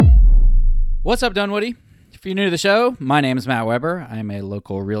What's up, Dunwoody? If you're new to the show, my name is Matt Weber. I'm a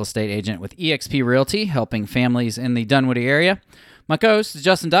local real estate agent with eXp Realty, helping families in the Dunwoody area. My co-host is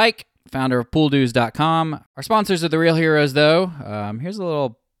Justin Dyke, founder of PoolDues.com. Our sponsors are the real heroes, though. Here's a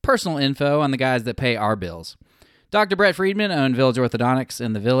little personal info on the guys that pay our bills. Dr. Brett Friedman owned Village Orthodontics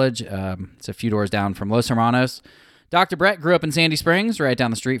in the Village. It's a few doors down from Los Hermanos. Dr. Brett grew up in Sandy Springs, right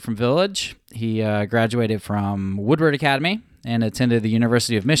down the street from Village. He graduated from Woodward Academy and attended the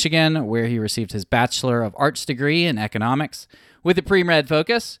University of Michigan, where he received his Bachelor of Arts degree in economics with a pre-med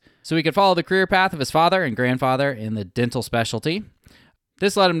focus, so he could follow the career path of his father and grandfather in the dental specialty.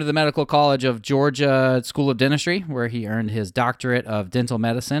 This led him to the Medical College of Georgia School of Dentistry, where he earned his doctorate of dental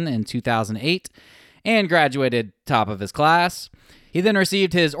medicine in 2008 and graduated top of his class. He then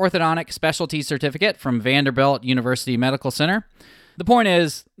received his orthodontic specialty certificate from Vanderbilt University Medical Center. The point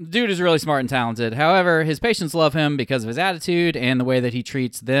is, the dude is really smart and talented. However, his patients love him because of his attitude and the way that he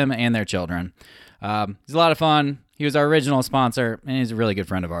treats them and their children. He's a lot of fun. He was our original sponsor, and he's a really good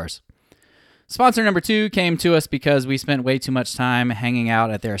friend of ours. Sponsor number 2 came to us because we spent way too much time hanging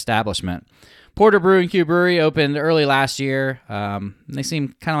out at their establishment. Porter Brew & Q Brewery opened early last year. They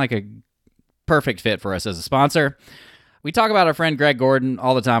seem kind of like a perfect fit for us as a sponsor. We talk about our friend Greg Gordon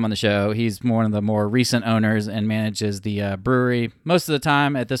all the time on the show. He's one of the more recent owners and manages the brewery most of the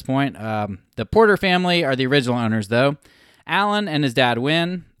time at this point. The Porter family are the original owners, though. Alan and his dad,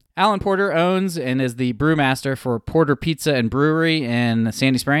 Wynn. Alan Porter owns and is the brewmaster for Porter Pizza and Brewery in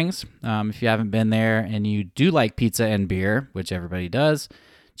Sandy Springs. If you haven't been there and you do like pizza and beer, which everybody does,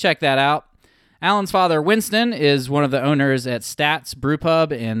 check that out. Alan's father, Winston, is one of the owners at Stats Brew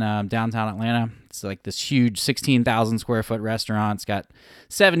Pub in downtown Atlanta. It's like this huge 16,000 square foot restaurant. It's got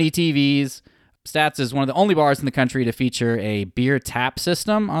 70 TVs. Stats is one of the only bars in the country to feature a beer tap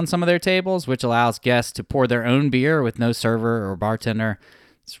system on some of their tables, which allows guests to pour their own beer with no server or bartender.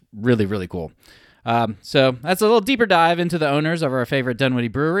 It's really, really cool. So that's a little deeper dive into the owners of our favorite Dunwoody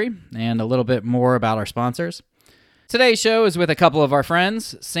brewery and a little bit more about our sponsors. Today's show is with a couple of our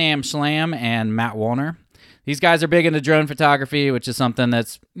friends, Sam Schlam and Matt Wallner. These guys are big into drone photography, which is something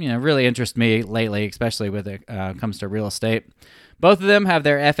that's really interests me lately, especially when it comes to real estate. Both of them have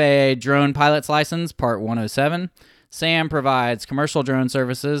their FAA drone pilot's license, Part 107. Sam provides commercial drone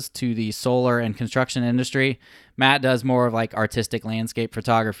services to the solar and construction industry. Matt does more of like artistic landscape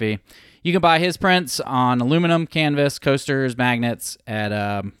photography. You can buy his prints on aluminum, canvas, coasters, magnets at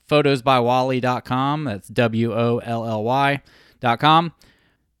photosbywally.com. That's WOLLY.com.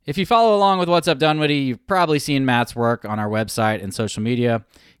 If you follow along with What's Up Dunwoody, you've probably seen Matt's work on our website and social media.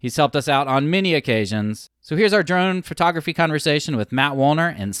 He's helped us out on many occasions. So here's our drone photography conversation with Matt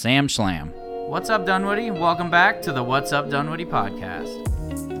Wallner and Sam Schlam. What's up, Dunwoody? Welcome back to the What's Up Dunwoody podcast.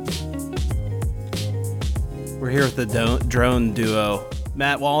 We're here with the drone duo,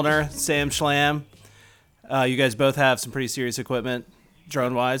 Matt Wallner, Sam Schlam. You guys both have some pretty serious equipment,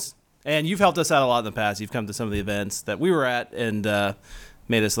 drone-wise. And you've helped us out a lot in the past. You've come to some of the events that we were at and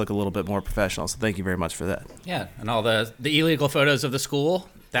made us look a little bit more professional. So thank you very much for that. Yeah, and all the illegal photos of the school,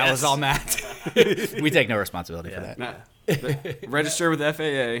 that was all Matt. We take no responsibility for that. Matt, register with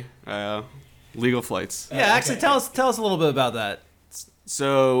FAA, legal flights. Yeah, actually, tell us a little bit about that.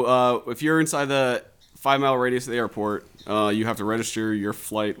 So if you're inside the 5-mile radius of the airport, you have to register your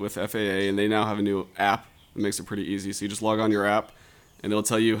flight with FAA, and they now have a new app that makes it pretty easy. So you just log on your app, and it'll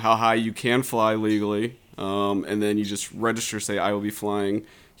tell you how high you can fly legally, and then you just register, say, I will be flying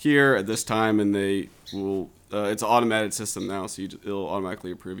here at this time, and they will, it's an automated system now, so it'll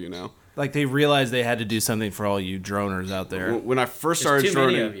automatically approve you now. Like they realized they had to do something for all you droners out there. When I first started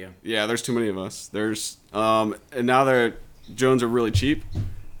droning, many of you. Yeah, there's too many of us. And now drones are really cheap.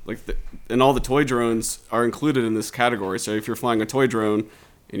 And all the toy drones are included in this category. So if you're flying a toy drone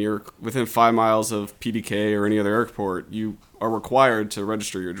and you're within 5 miles of PDK or any other airport, you are required to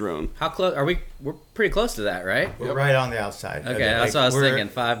register your drone. How close are we? We're pretty close to that, right? We're right on the outside. Okay, that's what I was thinking.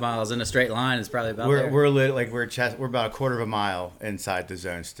 5 miles in a straight line is probably about there. We're about a quarter of a mile inside the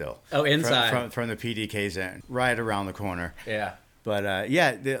zone still. Oh, inside from the PDK zone, right around the corner. Yeah. But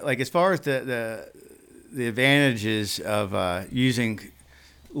as far as the advantages of using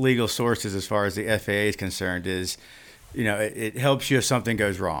legal sources as far as the FAA is concerned is, it helps you if something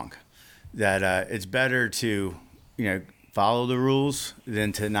goes wrong. That it's better to follow the rules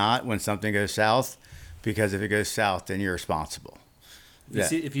than to not when something goes south, because if it goes south, then you're responsible.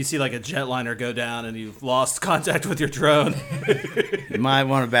 If you see like a jetliner go down and you've lost contact with your drone, you might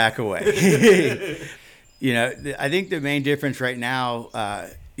want to back away. I think the main difference right now,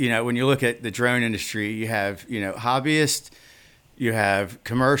 when you look at the drone industry, you have, hobbyists, you have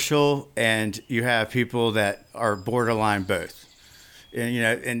commercial, and you have people that are borderline both. And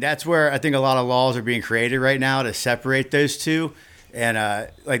and that's where I think a lot of laws are being created right now to separate those two. And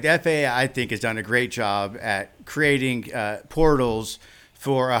like the FAA, I think, has done a great job at creating portals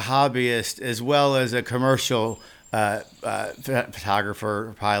for a hobbyist as well as a commercial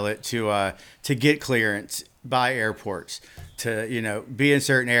photographer, pilot to get clearance by airports to be in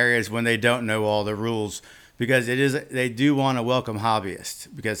certain areas when they don't know all the rules, because they do want to welcome hobbyists,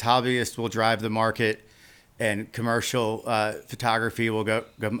 because hobbyists will drive the market and commercial photography will go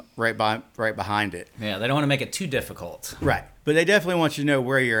right behind it. Yeah, they don't want to make it too difficult. Right. But they definitely want you to know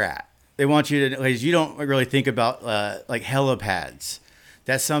where you're at. They want you to, because you don't really think about like helipads.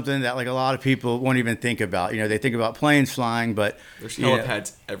 That's something that like a lot of people won't even think about. They think about planes flying, but There's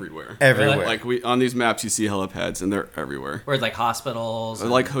helipads everywhere. Everywhere. Like on these maps, you see helipads, and they're everywhere. Where's like hospitals? Or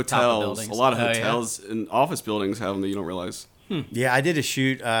like top of hotels. buildings. A lot of Oh, yeah. hotels and office buildings have them that you don't realize. Yeah, I did a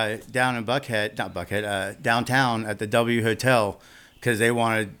shoot down in downtown at the W Hotel, because they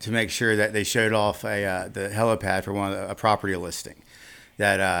wanted to make sure that they showed off the helipad for a property listing.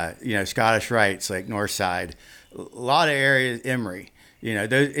 That Scottish Rites, like Northside, a lot of areas, Emory.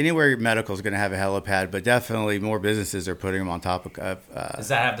 Anywhere medical is going to have a helipad, but definitely more businesses are putting them on top of. Does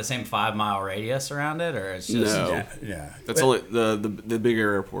that have the same 5-mile radius around it, or it's just No. Yeah. That's only the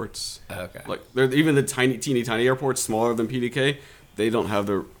bigger airports. Okay. Like even the teeny tiny airports, smaller than PDK, they don't have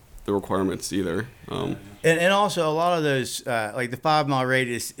the requirements either. And also a lot of those, like the 5-mile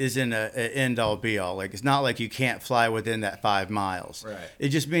radius isn't an end all be all. Like it's not like you can't fly within that 5 miles. Right. It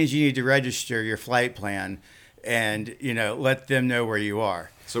just means you need to register your flight plan and, let them know where you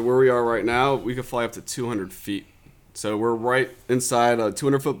are. So where we are right now, we could fly up to 200 feet. So we're right inside a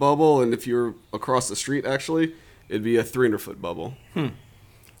 200-foot bubble, and if you're across the street, actually, it'd be a 300-foot bubble.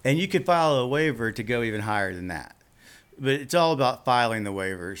 And you could file a waiver to go even higher than that. But it's all about filing the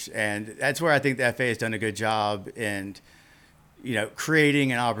waivers. And that's where I think the FAA has done a good job in,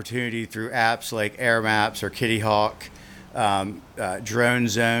 creating an opportunity through apps like Air Maps or Kitty Hawk. Drone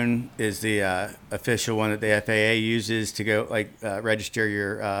Zone is the official one that the FAA uses to go register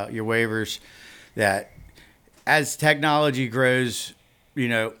your waivers. That as technology grows,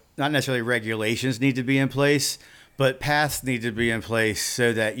 not necessarily regulations need to be in place, but paths need to be in place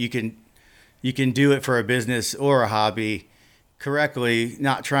so that you can do it for a business or a hobby correctly,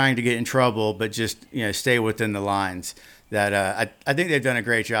 not trying to get in trouble, but just stay within the lines. That I think they've done a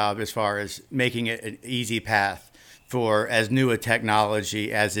great job as far as making it an easy path for as new a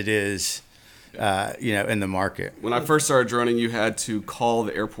technology as it is, in the market. When I first started droning, you had to call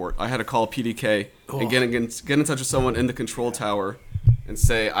the airport. I had to call PDK and get in touch with someone in the control tower and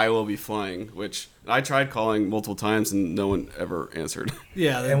say, I will be flying, which I tried calling multiple times and no one ever answered.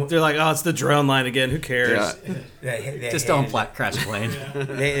 Yeah, they're like, oh, it's the drone line again. Who cares? Yeah. just don't crash a plane.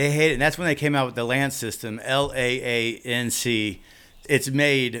 They hate it, and that's when they came out with the LAANC system, LAANC. It's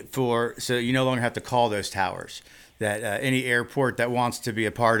made so you no longer have to call those towers. That any airport that wants to be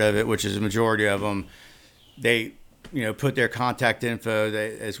a part of it, which is a majority of them, they put their contact info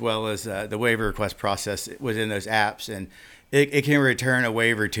as well as the waiver request process within those apps, and it can return a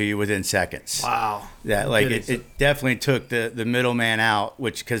waiver to you within seconds. Wow. That it definitely took the middleman out,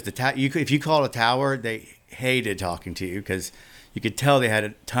 because if you called a tower, they hated talking to you because you could tell they had a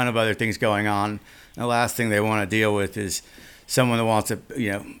ton of other things going on. And the last thing they want to deal with is someone that wants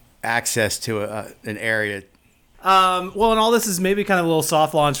access to an area. Well, and all this is maybe kind of a little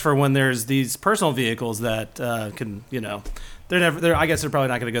soft launch for when there's these personal vehicles that can, I guess they're probably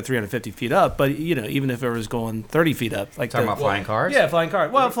not going to go 350 feet up, but even if it was going 30 feet up, like Talking about flying cars? Yeah, flying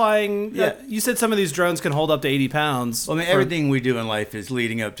cars. Well, flying. Yeah. You said some of these drones can hold up to 80 pounds. Well, I mean, everything we do in life is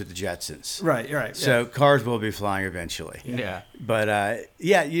leading up to the Jetsons. Right. So cars will be flying eventually. Yeah. But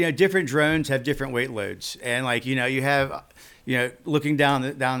different drones have different weight loads, and you have. Looking down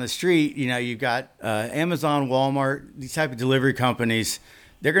the street, you've got Amazon, Walmart, these type of delivery companies.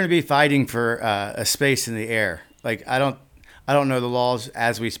 They're going to be fighting for a space in the air. Like I don't know the laws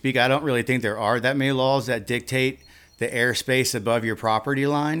as we speak. I don't really think there are that many laws that dictate the airspace above your property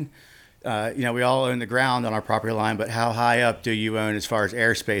line. We all own the ground on our property line, but how high up do you own as far as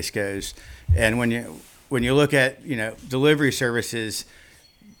airspace goes? And when you look at delivery services,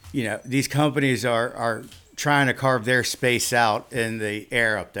 these companies are trying to carve their space out in the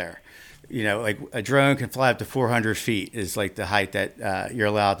air up there. Like a drone can fly up to 400 feet is like the height that you're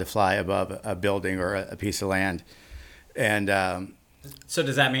allowed to fly above a building or a piece of land. And So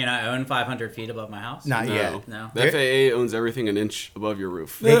does that mean I own 500 feet above my house? not yet. No. The FAA owns everything an inch above your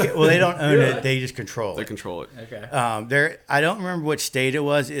roof. They don't own it. They just control They it. control it. Okay. I don't remember which state it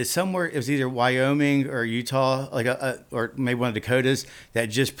was. It was either Wyoming or Utah, or maybe one of the Dakotas, that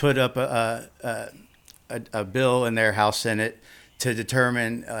just put up a bill in their House Senate to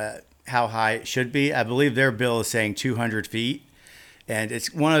determine how high it should be. I believe their bill is saying 200 feet. And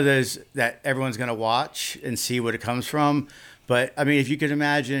it's one of those that everyone's going to watch and see what it comes from. But I mean, if you could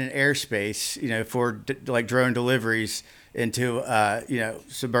imagine an airspace, for like drone deliveries into,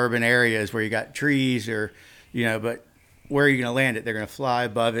 suburban areas where you got trees or, but where are you going to land it? They're going to fly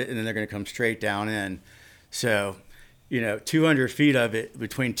above it and then they're going to come straight down in. So, 200 feet of it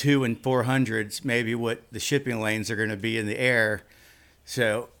between 2 and 400's maybe what the shipping lanes are going to be in the air.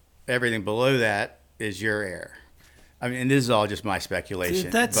 So everything below that is your air. I mean, and this is all just my speculation.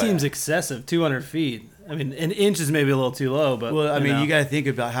 That seems excessive, 200 feet. I mean, an inch is maybe a little too low, but... Well, I mean, you got to think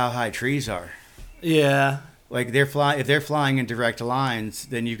about how high trees are. Yeah. Like, if they're flying in direct lines,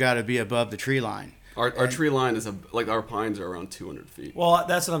 then you've got to be above the tree line. Our tree line is, our pines are around 200 feet. Well,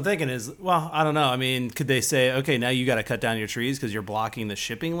 that's what I'm thinking is, I don't know. I mean, could they say, okay, now you got to cut down your trees because you're blocking the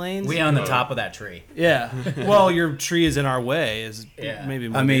shipping lanes? We own the top of that tree. Yeah. Well, your tree is in our way is maybe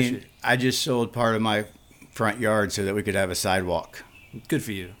more issue. I just sold part of my front yard so that we could have a sidewalk. Good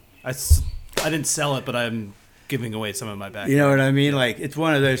for you. I didn't sell it, but I'm giving away some of my backyard. You know what I mean? Like, it's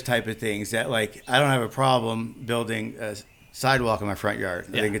one of those type of things that, like, I don't have a problem building a sidewalk in my front yard.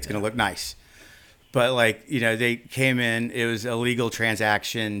 I think it's going to look nice. But, like, they came in, it was a legal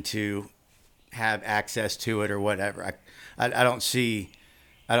transaction to have access to it or whatever. I don't see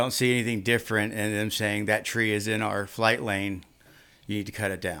anything different in them saying that tree is in our flight lane. You need to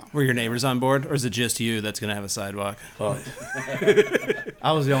cut it down. Were your neighbors on board, or is it just you that's going to have a sidewalk? Well,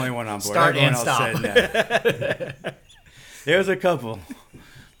 I was the only one on board. Start Everyone and else stop. said no. There was a couple,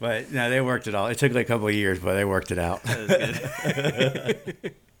 but no, they worked it all. It took like a couple of years, but they worked it out. That was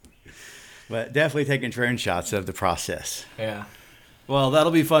good. But definitely taking drone shots of the process. Yeah. Well,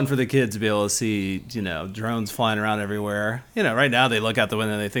 that'll be fun for the kids to be able to see, drones flying around everywhere. Right now they look out the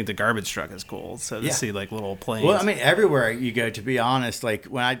window and they think the garbage truck is cool. So to see like little planes. Well, I mean, everywhere you go, to be honest, like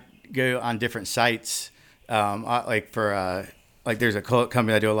when I go on different sites, there's a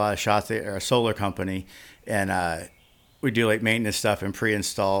company I do a lot of shots. They're a solar company, and we do like maintenance stuff and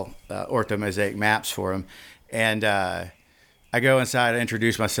pre-install orthomosaic maps for them. And I go inside, I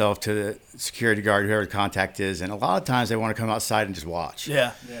introduce myself to the security guard, whoever the contact is, and a lot of times they want to come outside and just watch.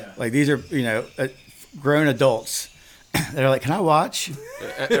 Yeah. Like these are, grown adults. They're like, "Can I watch?"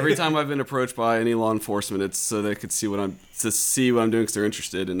 Every time I've been approached by any law enforcement, it's so they could see what I'm doing because they're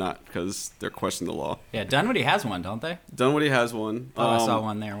interested and not because they're questioning the law. Yeah, Dunwoody has one, don't they? Dunwoody has one. Oh, I saw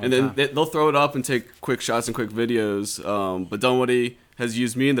one there. And then they'll throw it up and take quick shots and quick videos. But Dunwoody has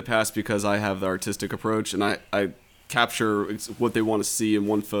used me in the past because I have the artistic approach and I capture what they want to see in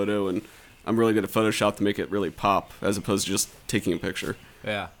one photo, and I'm really good at Photoshop to make it really pop as opposed to just taking a picture.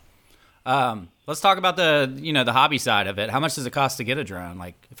 Yeah. Let's talk about the hobby side of it. How much does it cost to get a drone?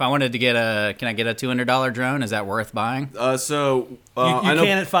 Like, if I wanted to can I get a $200 drone? Is that worth buying? You I know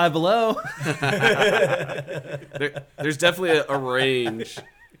can at Five Below. there's definitely a range.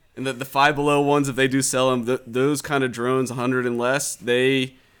 And the Five Below ones, if they do sell them, those kind of drones, 100 and less,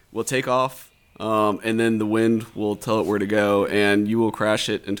 they will take off. And then the wind will tell it where to go, and you will crash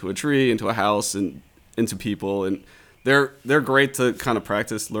it into a tree, into a house, and into people. And they're great to kind of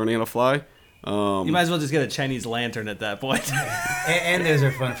practice learning how to fly. You might as well just get a Chinese lantern at that point. and those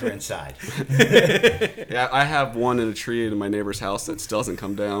are fun for inside. Yeah, I have one in a tree in my neighbor's house that still hasn't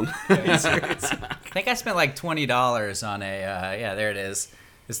come down. I think I spent like $20 on there it is.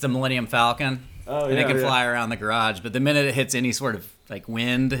 It's the Millennium Falcon. Oh, and yeah, it can yeah. fly around the garage, but the minute it hits any sort of like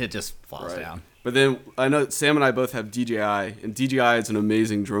wind, it just falls down. But then I know Sam and I both have DJI, and DJI is an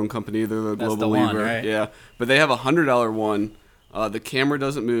amazing drone company. They're the global the one, leader. right? Yeah, but they have a $100 one. The camera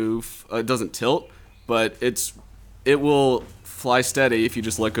doesn't move, it doesn't tilt, but it will fly steady if you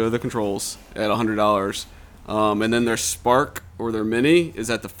just let go of the controls at $100. And then their Spark or their Mini is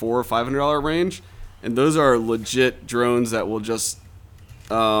at the $400 or $500 range, and those are legit drones that will just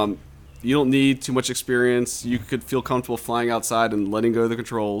you don't need too much experience. You could feel comfortable flying outside and letting go of the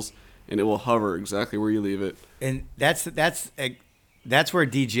controls, and it will hover exactly where you leave it. And that's where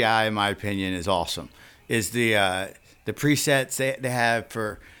DJI, in my opinion, is awesome. Is the presets they have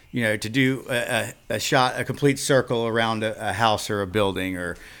for to do a shot, a complete circle around a house or a building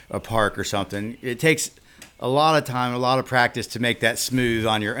or a park or something. It takes a lot of time, a lot of practice to make that smooth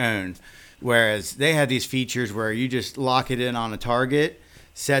on your own. Whereas they have these features where you just lock it in on a target,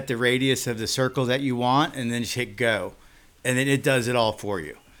 set the radius of the circle that you want, and then just hit go, and then it does it all for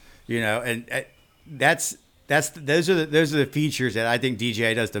you. And those are the features that I think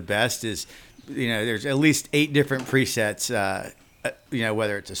DJI does the best. Is there's at least 8 different presets.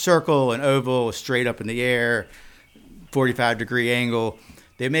 Whether it's a circle, an oval, straight up in the air, 45-degree angle,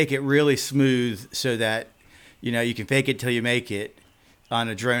 they make it really smooth so that you can fake it till you make it on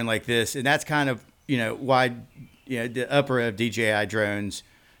a drone like this. And that's kind of, why, the upper of DJI drones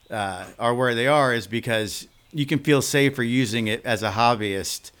are where they are, is because you can feel safer using it as a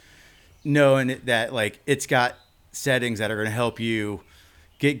hobbyist, knowing that like it's got settings that are going to help you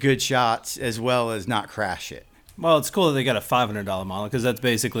get good shots as well as not crash it. Well, it's cool that they got a $500 model because that's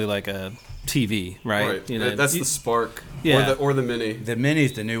basically like a TV, right? Right. That's the Spark, Yeah. or the Mini. The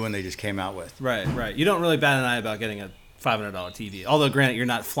Mini's the new one they just came out with. Right. You don't really bat an eye about getting a $500 TV. Although, granted, you're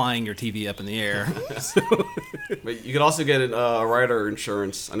not flying your TV up in the air. But you could also get a rider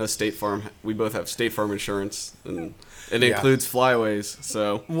insurance. I know State Farm. We both have State Farm insurance, and it includes flyaways.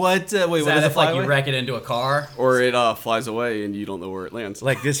 So What? Wait, Is what that is a if like you flyway? wreck it into a car? or it flies away and you don't know where it lands.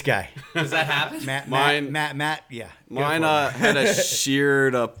 Like this guy. Does that happen? Matt, yeah. Mine had a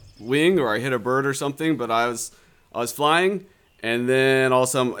sheared up wing, or I hit a bird or something. But I was flying, and then all of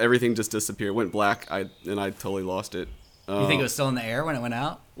a sudden everything just disappeared, went black. I totally lost it. You think it was still in the air when it went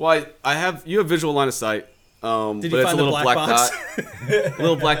out? Well, you have visual line of sight. Did But you it's find a the little black black box? dot,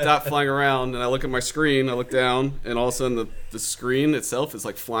 little black dot flying around, and I look at my screen. I look down, and all of a sudden the screen itself is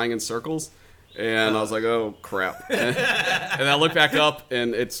like flying in circles, and I was like, "Oh crap!" And I look back up,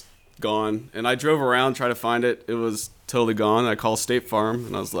 and it's gone. And I drove around trying to find it. It was totally gone. I called State Farm,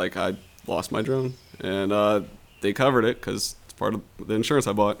 and I was like, "I lost my drone," and they covered it because it's part of the insurance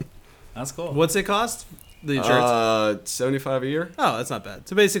I bought. That's cool. What's it cost? The insurance? $75 a year. Oh, that's not bad.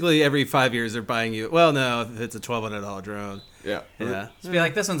 So basically, every 5 years they're buying you. Well, no, if it's a $1,200 drone. Yeah. Yeah. Just be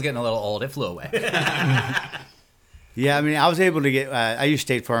like, this one's getting a little old. It flew away. Yeah, I mean, I was able to get. I use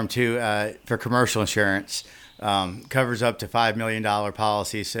State Farm too for commercial insurance. Covers up to $5 million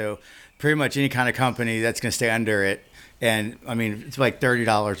policy. So pretty much any kind of company that's going to stay under it. And I mean, it's like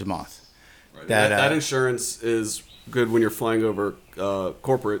 $30 a month. Right. That, That insurance is good when you're flying over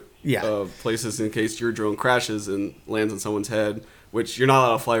corporate places in case your drone crashes and lands on someone's head, which you're not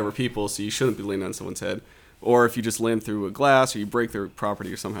allowed to fly over people, so you shouldn't be landing on someone's head. Or if you just land through a glass or you break their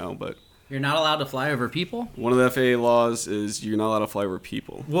property or somehow. But You're not allowed to fly over people? one of the FAA laws is you're not allowed to fly over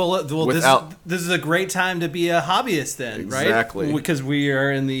people. Well, Without- this is a great time to be a hobbyist then, right? Exactly. Because we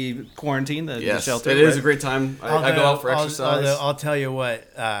are in the quarantine, the Yes, shelter. it is right? a great time. I go out for exercise. I'll tell you what.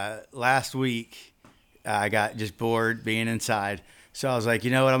 Last week, I got just bored being inside. So I was like,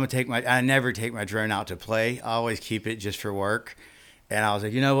 you know what? I never take my drone out to play. I always keep it just for work. And I was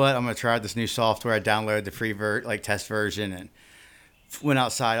like, you know what? I'm going to try this new software. I downloaded the free test version and went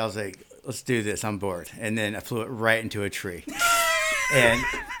outside. I was like, let's do this. I'm bored. And then I flew it right into a tree. And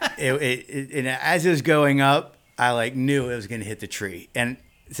and as it was going up, I knew it was going to hit the tree. And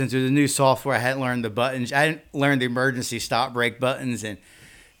since it was a new software, I hadn't learned the buttons. I hadn't learned the emergency stop brake buttons. And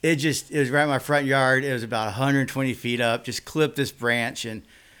it was right in my front yard. It was about 120 feet up. Just clipped this branch, and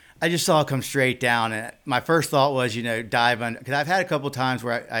I just saw it come straight down. And my first thought was, dive under, because I've had a couple of times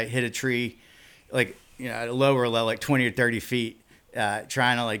where I hit a tree, at a lower level, like 20 or 30 feet,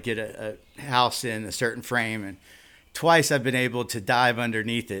 trying to get a house in a certain frame. And twice I've been able to dive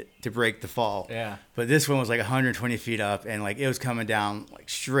underneath it to break the fall. Yeah. But this one was 120 feet up, and it was coming down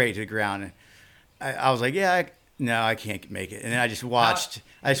straight to the ground. And I was like, no, I can't make it. And then I just watched.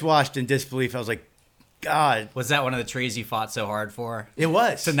 I just watched in disbelief. I was like, God. Was that one of the trees you fought so hard for? It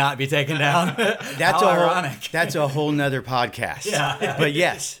was. To not be taken down? That's How ironic. That's a whole nother podcast. Yeah. But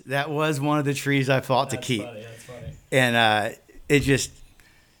yes, that was one of the trees I fought to keep. That's funny. And it just,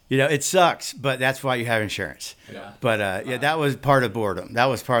 it sucks, but that's why you have insurance. Yeah. But that was part of boredom. That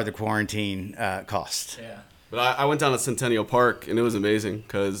was part of the quarantine cost. Yeah. But I went down to Centennial Park, and it was amazing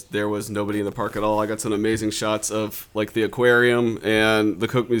because there was nobody in the park at all. I got some amazing shots of the aquarium and the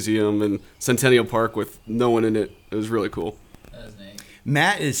Coke Museum and Centennial Park with no one in it. It was really cool. That was neat.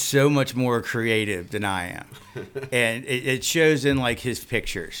 Matt is so much more creative than I am, and it shows in his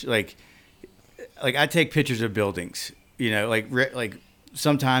pictures. Like I take pictures of buildings.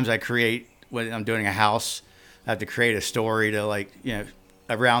 Sometimes I create when I'm doing a house. I have to create a story to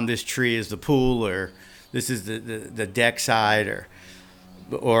around this tree is the pool, or this is the deck side,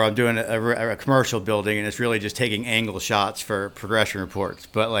 or I'm doing a commercial building, and it's really just taking angle shots for progression reports.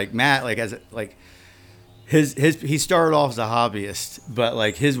 But Matt, he started off as a hobbyist,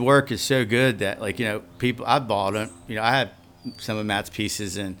 but his work is so good that people, I bought him. I have some of Matt's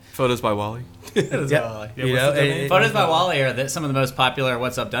pieces, and Photos by Wally. Photos by Wally are some of the most popular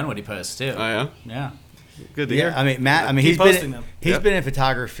What's Up Dunwoody posts too. Oh yeah. Yeah. Good to hear. Yeah, I mean, Matt. I mean, Keep posting them. He's Yep. been in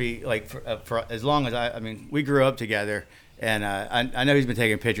photography for as long as I. I mean, we grew up together, and I know he's been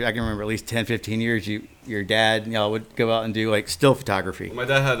taking pictures. I can remember at least 10, 15 years. Your dad, would go out and do still photography. My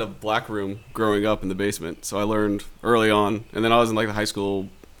dad had a black room growing up in the basement, so I learned early on, and then I was in the high school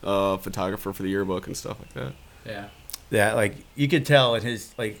photographer for the yearbook and stuff like that. Yeah. that like you could tell in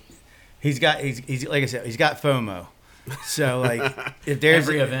his like he's like I said, he's got FOMO. So like if there's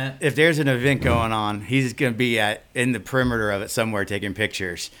Every event. if there's an event going on, he's gonna be in the perimeter of it somewhere taking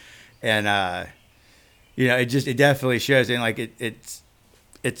pictures, and it definitely shows, and like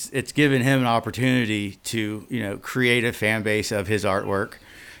it's given him an opportunity to create a fan base of his artwork,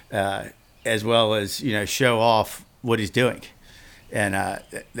 as well as show off what he's doing. And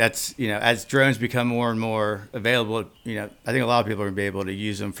that's as drones become more and more available, I think a lot of people are gonna be able to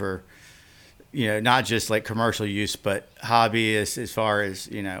use them for not just like commercial use, but hobbyists as far as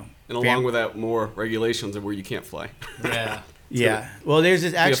And along with that, more regulations of where you can't fly. Yeah. Yeah. Well, there's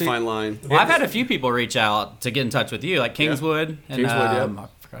this Be actually. a fine line. Well, I've had a few people reach out to get in touch with you, like Kingswood and Kingswood, yeah. I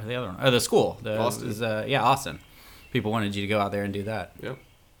forgot the other one. Oh, the school. Austin. Austin. People wanted you to go out there and do that. Yep.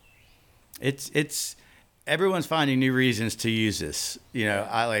 It's everyone's finding new reasons to use this.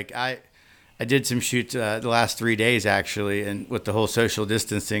 I did some shoots the last 3 days actually, and with the whole social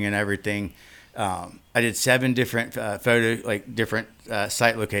distancing and everything, I did 7 different different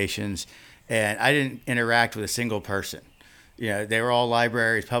site locations, and I didn't interact with a single person. They were all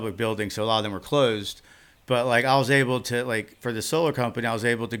libraries, public buildings, so a lot of them were closed. But like I was able to, for the solar company, I was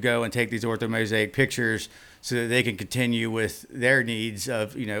able to go and take these orthomosaic pictures so that they can continue with their needs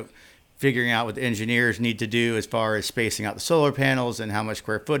of figuring out what the engineers need to do as far as spacing out the solar panels and how much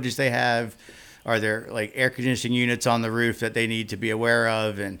square footage they have. Are there air conditioning units on the roof that they need to be aware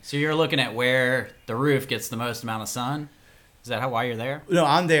of? And So you're looking at where the roof gets the most amount of sun? Is that why you're there? no,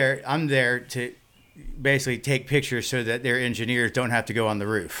 I'm there to basically take pictures so that their engineers don't have to go on the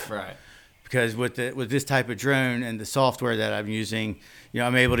roof. Right. Because with this type of drone and the software that I'm using,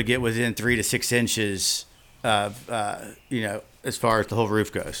 I'm able to get within 3 to 6 inches of as far as the whole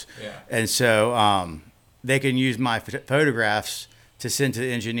roof goes. Yeah. And so they can use my photographs to send to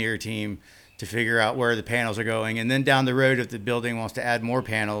the engineer team to figure out where the panels are going, and then down the road, if the building wants to add more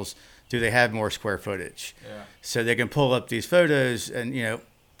panels, do they have more square footage? Yeah. So they can pull up these photos and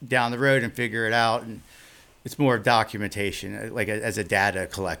down the road and figure it out, and it's more of documentation, as a data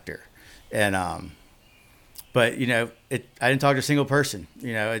collector. And but I didn't talk to a single person,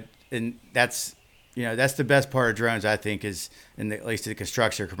 and that's the best part of drones, I think, is at least the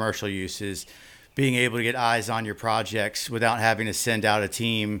construction or commercial use, is being able to get eyes on your projects without having to send out a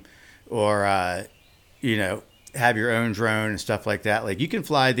team or have your own drone and stuff like that. Like you can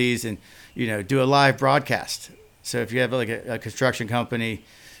fly these and do a live broadcast. So if you have a construction company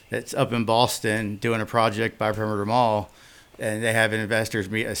that's up in Boston doing a project by Perimeter Mall, and they have an a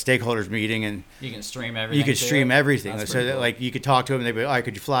stakeholders meeting, and You can stream everything. you could to stream it? everything. That's So pretty that cool. you could talk to them, and they'd be, all right,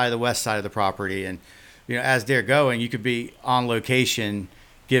 could you fly to the west side of the property? And as they're going, you could be on location,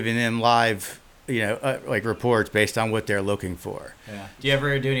 giving them live reports based on what they're looking for. Yeah. Do you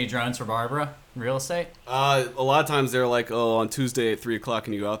ever do any drones for Barbara in real estate? A lot of times they're like, oh, on Tuesday at 3 o'clock,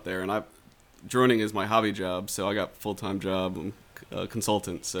 can you go out there? And droning is my hobby job, so I got full-time job. I'm a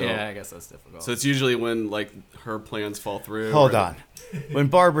consultant, so Yeah, I guess that's difficult. so it's usually when her plans fall through. Hold on. When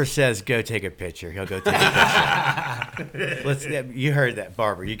Barbara says go take a picture, he'll go take a picture. You heard that,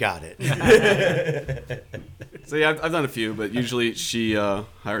 Barbara. You got it. So yeah, I've done a few, but usually she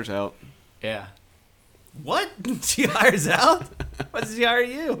hires out. Yeah. What? She hires out? What does she hire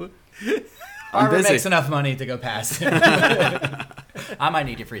you? Barbara busy. makes enough money to go past it. I might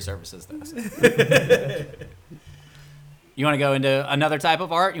need your free services, though. You want to go into another type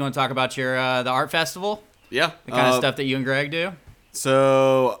of art? You want to talk about your the art festival? Yeah. The kind of stuff that you and Greg do?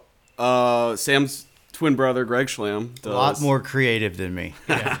 So Sam's twin brother, Greg Schlam, A does lot more creative than me.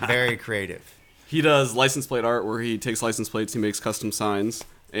 Very creative. He does license plate art where he takes license plates, he makes custom signs.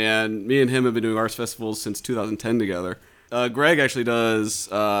 And me and him have been doing arts festivals since 2010 together. Greg actually does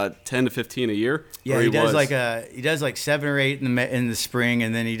 10 to 15 a year. Yeah, or he does was. like 7 or 8 in the spring,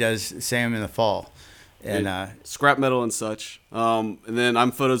 and then he does Sam in the fall. And Scrap metal and such. And then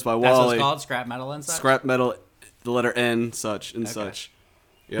I'm photos by That's what Wally. it's called? Scrap metal and such? Scrap metal, the letter N, such and such.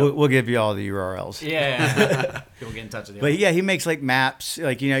 Yeah. we'll give you all the URLs. Yeah. People get in touch with you. But yeah, he makes like maps,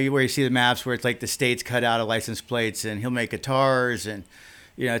 where you see the maps where it's like the states cut out of license plates, and he'll make guitars and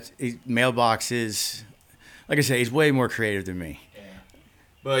mailboxes. Like I said, he's way more creative than me.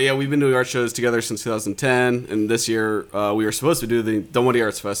 But yeah, we've been doing art shows together since 2010, and this year we were supposed to do the Dunwoody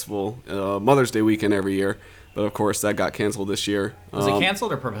Arts Festival, Mother's Day weekend every year, but of course that got canceled this year. Was it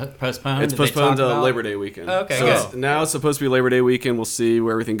canceled or postponed? It's Did they postponed talk to about- Labor Day weekend. Oh, okay, so good. now it's supposed to be Labor Day weekend. We'll see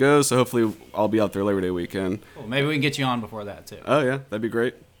where everything goes. So hopefully I'll be out there Labor Day weekend. Cool. Maybe we can get you on before that, too. Oh yeah, that'd be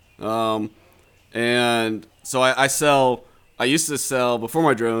great. And so I used to sell before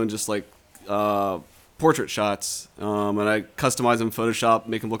my drone just like portrait shots, and I customize them in Photoshop,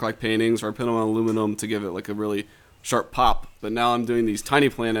 make them look like paintings, or I put them on aluminum to give it like a really sharp pop. But now I'm doing these tiny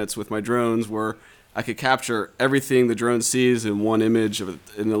planets with my drones where I could capture everything the drone sees in one image, and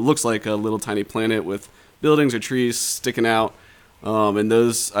it looks like a little tiny planet with buildings or trees sticking out. And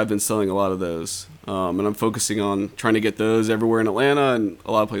those, I've been selling a lot of those. And I'm focusing on trying to get those everywhere in Atlanta and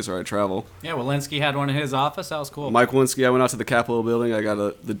a lot of places where I travel. Yeah, Walensky had one in his office. That was cool. Mike Walensky, I went out to the Capitol building. I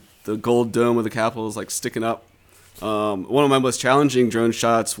got the gold dome of the Capitol is like sticking up. One of my most challenging drone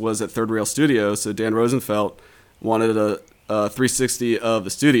shots was at Third Rail Studio. So Dan Rosenfeld wanted a 360 of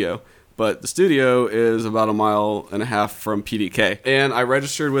the studio. But the studio is about 1.5 miles from PDK. And I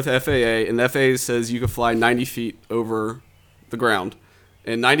registered with FAA, and the FAA says you can fly 90 feet over the ground.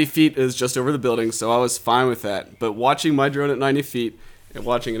 And 90 feet is just over the building, so I was fine with that. But watching my drone at 90 feet and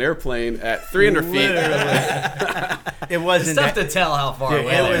watching an airplane at 300 feet. It wasn't It's tough to tell how far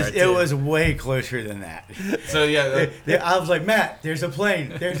away it was way closer than that. So, yeah. I was like, Matt, there's a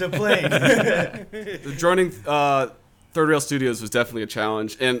plane. There's a plane. The droning Third Rail Studios was definitely a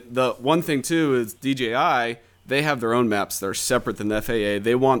challenge. And the one thing, too, is DJI, they have their own maps that are separate than the FAA.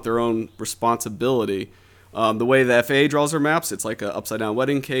 They want their own responsibility. The way the FAA draws their maps, it's like an upside-down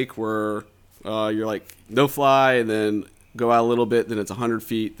wedding cake where you're like no fly and then go out a little bit, then it's 100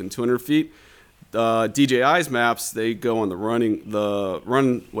 feet, then 200 feet. DJI's maps, they go on the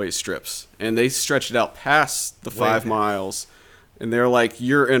runway strips, and they stretch it out past the 5 miles. And they're like,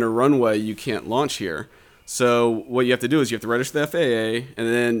 you're in a runway, you can't launch here. So what you have to do is you have to register the FAA, and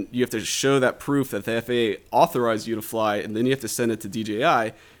then you have to show that proof that the FAA authorized you to fly, and then you have to send it to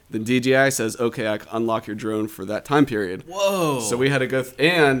DJI. Then DJI says, okay, I can unlock your drone for that time period. Whoa. So we had to go,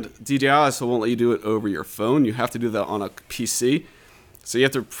 and DJI also won't let you do it over your phone. You have to do that on a PC. So you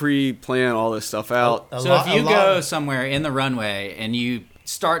have to pre-plan all this stuff out. So if you go somewhere in the runway and you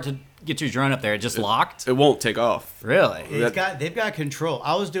start to get your drone up there, it just locked? It won't take off. Really? They've got control.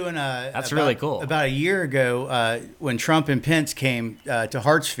 I was doing That's really cool. About a year ago, when Trump and Pence came to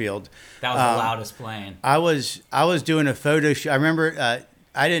Hartsfield. That was the loudest plane. I was doing a photo shoot. I remember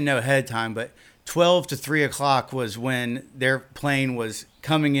I didn't know ahead of time, but 12 to 3 o'clock was when their plane was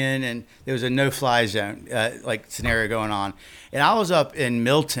coming in, and there was a no-fly zone like scenario going on. And I was up in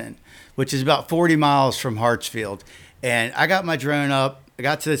Milton, which is about 40 miles from Hartsfield, and I got my drone up. I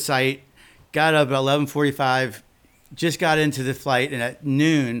got to the site, got up at 11:45, just got into the flight, and at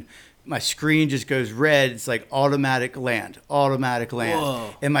noon, my screen just goes red. It's like automatic land.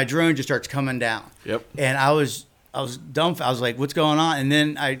 Whoa. And my drone just starts coming down. Yep. And I was dumbfounded. I was like, "What's going on?" And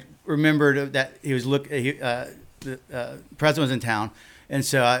then I remembered that the president was in town, and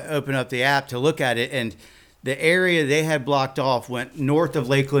so I opened up the app to look at it, and the area they had blocked off went north of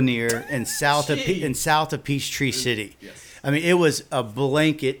Lake Lanier and south of Peachtree City. Yes. I mean, it was a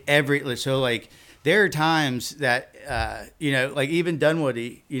blanket so like there are times that like even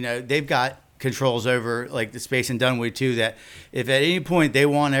Dunwoody, they've got controls over like the space in Dunwoody too, that if at any point they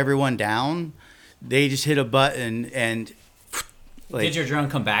want everyone down, they just hit a button and did your drone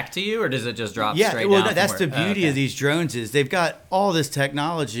come back to you, or does it just drop yeah, straight well, down? That's the beauty of these drones is they've got all this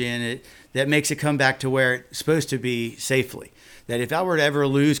technology in it that makes it come back to where it's supposed to be safely. That if I were to ever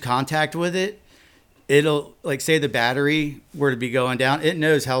lose contact with it, it'll, like, say the battery were to be going down, it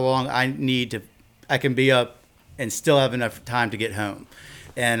knows how long I can be up and still have enough time to get home.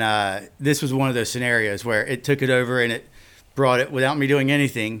 And this was one of those scenarios where it took it over and it brought it without me doing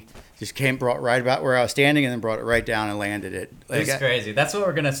anything. Just brought right about where I was standing, and then brought it right down and landed it. It's crazy. That's what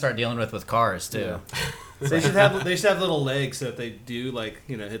we're gonna start dealing with cars too. Yeah. They should have little legs, so if they do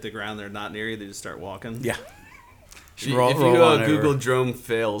hit the ground, they're not near you. They just start walking. Yeah. If you Google drone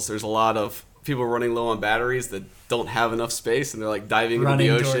fails, there's a lot of people running low on batteries that don't have enough space, and they're like diving into the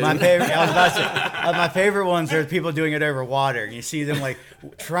ocean. My favorite ones are people doing it over water. You see them like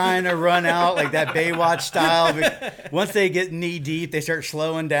trying to run out like that Baywatch style. But once they get knee deep, they start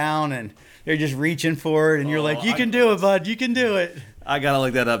slowing down and they're just reaching for it. And you're like, you can do it, bud. You can do it. I gotta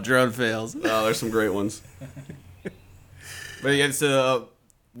look that up. Drone fails. Oh, there's some great ones. But yeah, so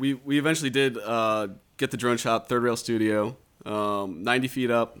we eventually did get the drone shot, Third Rail Studio, 90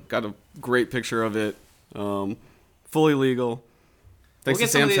 feet up. Got a great picture of it. Fully legal. Thanks to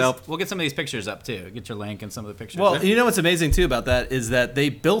Sam's help. We'll get some of these pictures up too. Get your link and some of the pictures. Well, you know what's amazing too about that is that they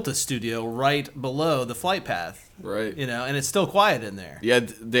built a studio right below the flight path. Right. And it's still quiet in there. Yeah,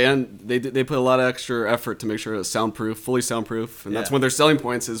 they put a lot of extra effort to make sure it's soundproof, fully soundproof, and that's one of their selling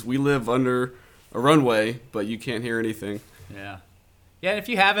points is we live under a runway, but you can't hear anything. Yeah. Yeah, and if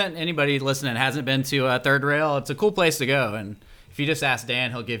you haven't, anybody listening hasn't been to Third Rail, it's a cool place to go. And if you just ask Dan,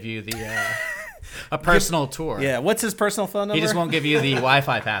 he'll give you the A personal tour. Yeah, what's his personal phone number? He just won't give you the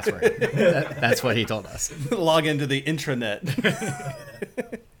Wi-Fi password. That's what he told us. log into the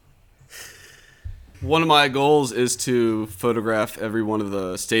intranet. One of my goals is to photograph every one of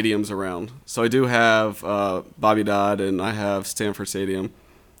the stadiums around. So I do have Bobby Dodd, and I have Stanford Stadium.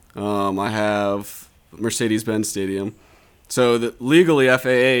 I have Mercedes-Benz Stadium. So legally,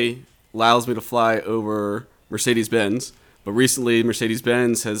 FAA allows me to fly over Mercedes-Benz, but recently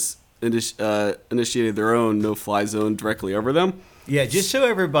Mercedes-Benz has initiated their own no-fly zone directly over them. Yeah, just so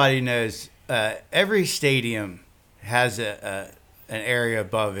everybody knows, every stadium has an area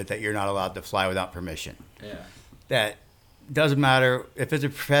above it that you're not allowed to fly without permission. Yeah. That doesn't matter if it's a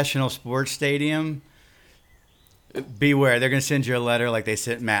professional sports stadium. Beware, they're going to send you a letter like they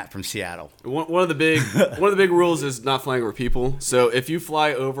sent Matt from Seattle. One of the big rules is not flying over people. So if you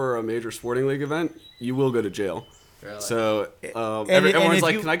fly over a major sporting league event, you will go to jail. Really? So And everyone's if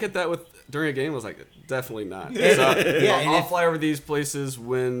like, you- "Can I get that during a game?" I was like, "Definitely not." So and I'll if- fly over these places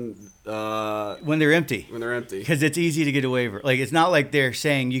when When they're empty. empty. Because it's easy to get away with. Like, it's not like they're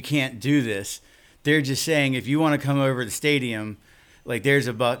saying you can't do this. They're just saying if you want to come over the stadium, like there's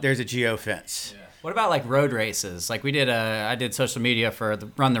a geofence. What about like road races? Like I did social media for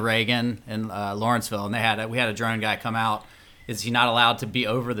Run the Reagan in Lawrenceville, and we had a drone guy come out. Is he not allowed to be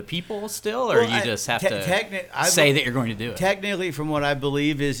over the people still, or Well, you just have to I say that you're going to do it? Technically, from what I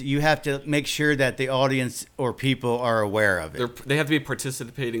believe, is you have to make sure that the audience or people are aware of it. They have to be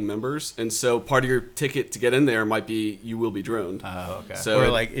participating members, and so part of your ticket to get in there might be you will be droned. Oh, okay. So Or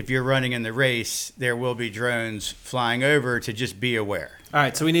like if you're running in the race, there will be drones flying over to just be aware. All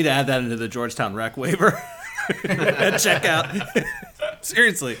right, so we need to add that into the Georgetown rec waiver. Check out.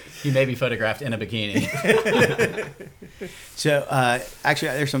 Seriously. You may be photographed in a bikini. So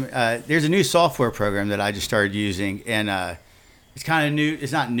actually, there's a new software program that I just started using, and it's kind of new.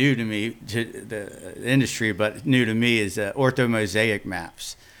 It's not new to me to the industry, but new to me is orthomosaic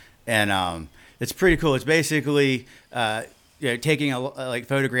maps, and it's pretty cool. It's basically taking like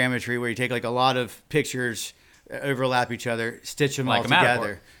photogrammetry where you take like a lot of pictures, overlap each other, stitch them Like all a Matterport.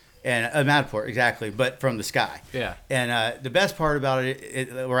 together. And a Matterport, exactly, but from the sky. Yeah. And the best part about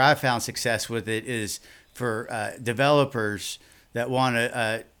it, where I found success with it, is for developers that want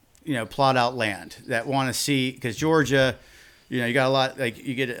to, plot out land, that want to see, because Georgia, you got a lot, like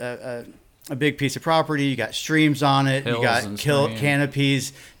you get a big piece of property, you got streams on it, Hills you got and streams.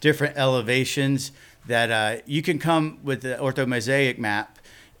 canopies, different elevations, that you can come with the orthomosaic map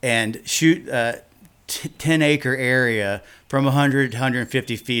and shoot 10-acre area from 100 to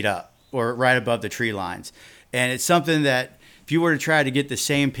 150 feet up or right above the tree lines. And it's something that if you were to try to get the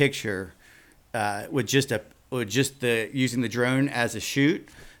same picture with just using the drone as a shoot,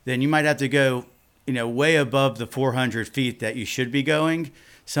 then you might have to go, way above the 400 feet that you should be going,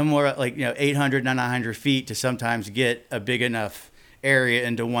 somewhere like 800 to 900 feet to sometimes get a big enough area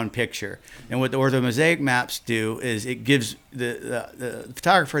into one picture. And what the orthomosaic maps do is it gives the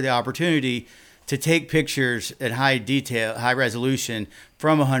photographer the opportunity to take pictures at high detail, high resolution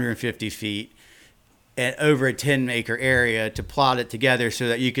from 150 feet and over a 10-acre area to plot it together so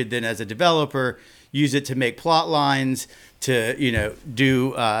that you could then, as a developer, use it to make plot lines, to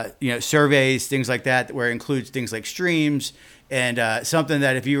do surveys, things like that, where it includes things like streams and something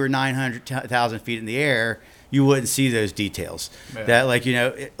that if you were 900,000 feet in the air, you wouldn't see those details. Yeah. That like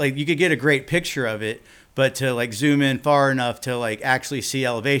you could get a great picture of it, but to like zoom in far enough to like actually see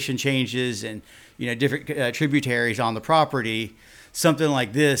elevation changes and different tributaries on the property, something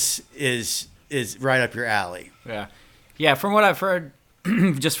like this is right up your alley. Yeah. From what I've heard,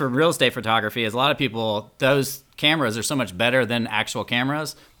 just for real estate photography, is a lot of people, those cameras are so much better than actual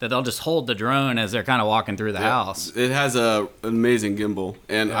cameras that they'll just hold the drone as they're kind of walking through the house. It has an amazing gimbal,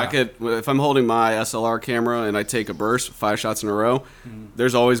 and I could, if I'm holding my SLR camera and I take a burst, 5 shots in a row,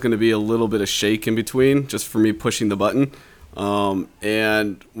 there's always going to be a little bit of shake in between, just for me pushing the button.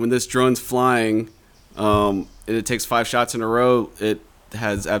 And when this drone's flying, and it takes 5 shots in a row, it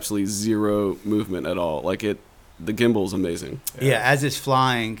has absolutely zero movement at all. The gimbal is amazing. Yeah, as it's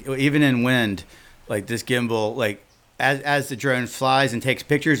flying, even in wind, like this gimbal, like as the drone flies and takes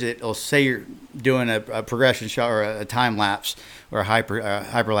pictures, it'll say you're doing a progression shot or a time lapse or a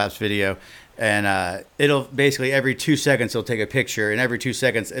hyperlapse video, and it'll basically every 2 seconds it'll take a picture, and every 2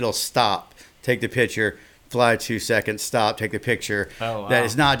 seconds it'll stop, take the picture, fly 2 seconds, stop, take the picture. Oh, wow. That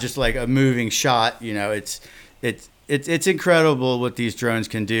it's not just like a moving shot. It's incredible what these drones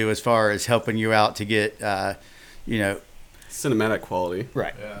can do as far as helping you out to get Cinematic quality.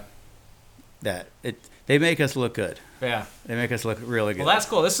 right. Yeah. They make us look good. Yeah. They make us look really good. Well, that's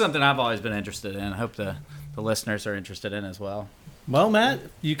cool. This is something I've always been interested in. I hope the listeners are interested in as well. Well, Matt,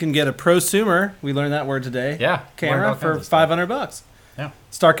 you can get a prosumer. We learned that word today. Yeah, learned Camera all for kinds of stuff. $500. Yeah.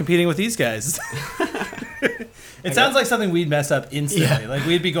 Start competing with these guys. It sounds like something we'd mess up instantly. Yeah. Like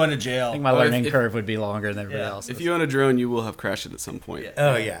we'd be going to jail. I think my Oh, learning if- curve would be longer than everybody Yeah. else's. If you own a drone, you will have crashed it at some point.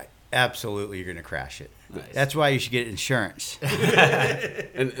 Oh yeah, absolutely. You're gonna crash it. That's why you should get insurance.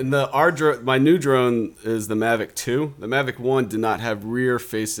 And my new drone is the Mavic 2. The Mavic 1 did not have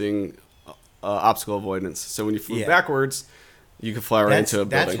rear-facing obstacle avoidance. So when you flew Yeah. backwards, you could fly right into a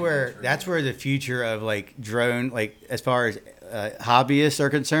building. That's where the future of like drone, like as far as hobbyists are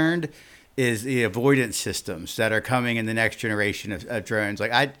concerned, is the avoidance systems that are coming in the next generation of drones.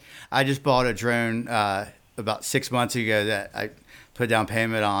 Like I just bought a drone about 6 months ago that I put down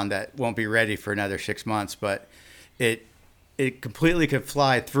payment on that won't be ready for another 6 months, but it completely could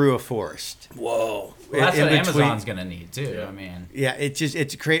fly through a forest. Whoa. Well, that's in what between- Amazon's going to need, too. I mean, Yeah,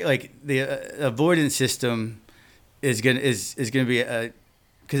 it's great. Like the avoidance system is gonna be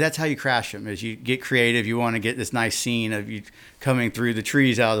because that's how you crash them. Is you get creative. You want to get this nice scene of you coming through the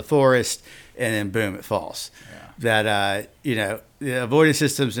trees out of the forest, and then boom, it falls. Yeah. That the avoidance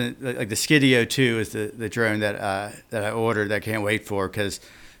systems, like the Skidio 2 is the drone that I ordered that I can't wait for, because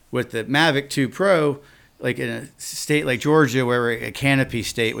with the Mavic 2 Pro, like in a state like Georgia where we're a canopy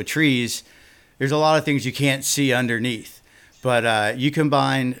state with trees, there's a lot of things you can't see underneath. But you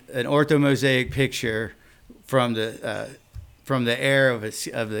combine an orthomosaic picture from the air of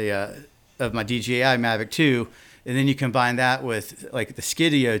my DJI Mavic 2, and then you combine that with like the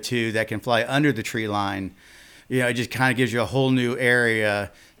Skidio 2 that can fly under the tree line. It just kind of gives you a whole new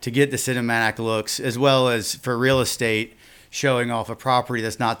area to get the cinematic looks, as well as for real estate, showing off a property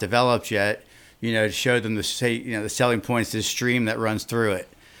that's not developed yet. To show them the selling points, this stream that runs through it.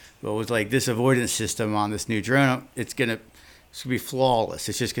 But with like this avoidance system on this new drone, it's gonna be flawless.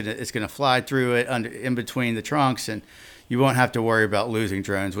 It's gonna fly through it in between the trunks, and you won't have to worry about losing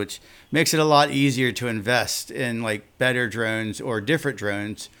drones, which makes it a lot easier to invest in like better drones or different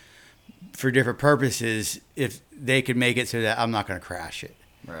drones for different purposes if they can make it so that I'm not going to crash it.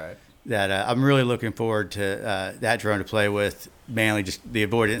 right. That I'm really looking forward to that drone to play with, mainly just the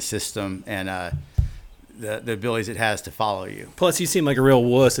avoidance system and the abilities it has to follow you. Plus, you seem like a real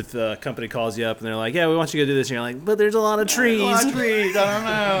wuss if the company calls you up and they're like, "Yeah, we want you to go do this," and you're like, "But there's a lot of trees." A lot of trees. I don't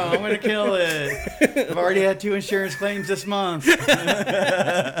know. I'm going to kill it. I've already had 2 insurance claims this month.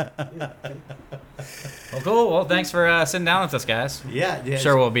 Well, cool. Well, thanks for sitting down with us, guys. Yeah.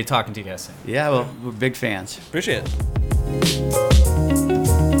 Sure, we'll be talking to you guys soon. Yeah, well, we're big fans. Appreciate it.